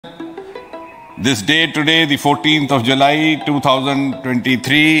This day today, the 14th of July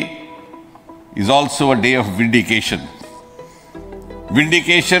 2023, is also a day of vindication.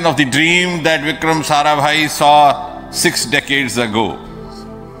 Vindication of the dream that Vikram Sarabhai saw 6 decades ago.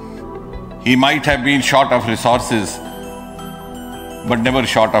 He might have been short of resources, but never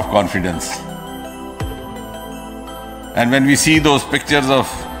short of confidence. And when we see those pictures of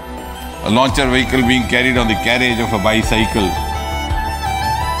a launcher vehicle being carried on the carriage of a bicycle,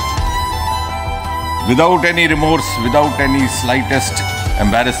 without any remorse, without any slightest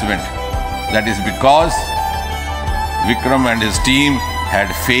embarrassment, that is because Vikram and his team had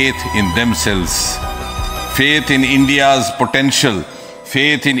faith in themselves, faith in India's potential,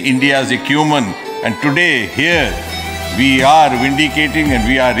 faith in India's acumen. And today, here, we are vindicating and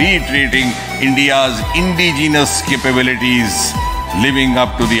we are reiterating India's indigenous capabilities, living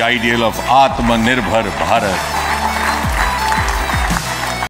up to the ideal of Atmanirbhar Bharat.